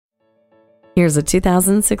Here's a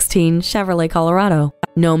 2016 Chevrolet Colorado.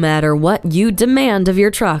 No matter what you demand of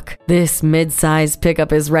your truck, this mid-size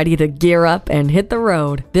pickup is ready to gear up and hit the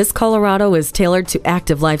road. This Colorado is tailored to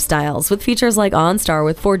active lifestyles with features like OnStar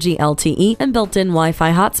with 4G LTE and built-in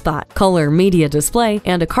Wi-Fi hotspot, color media display,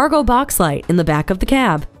 and a cargo box light in the back of the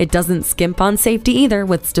cab. It doesn't skimp on safety either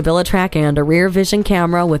with StabiliTrak and a rear vision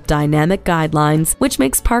camera with dynamic guidelines, which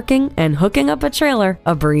makes parking and hooking up a trailer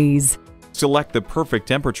a breeze. Select the perfect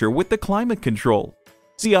temperature with the climate control.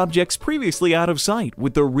 See objects previously out of sight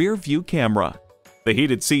with the rear view camera. The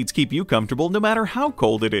heated seats keep you comfortable no matter how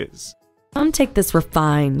cold it is. Come take this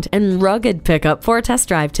refined and rugged pickup for a test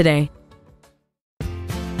drive today.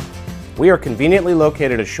 We are conveniently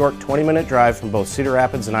located a short 20-minute drive from both Cedar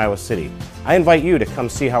Rapids and Iowa City. I invite you to come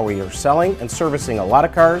see how we are selling and servicing a lot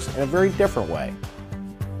of cars in a very different way.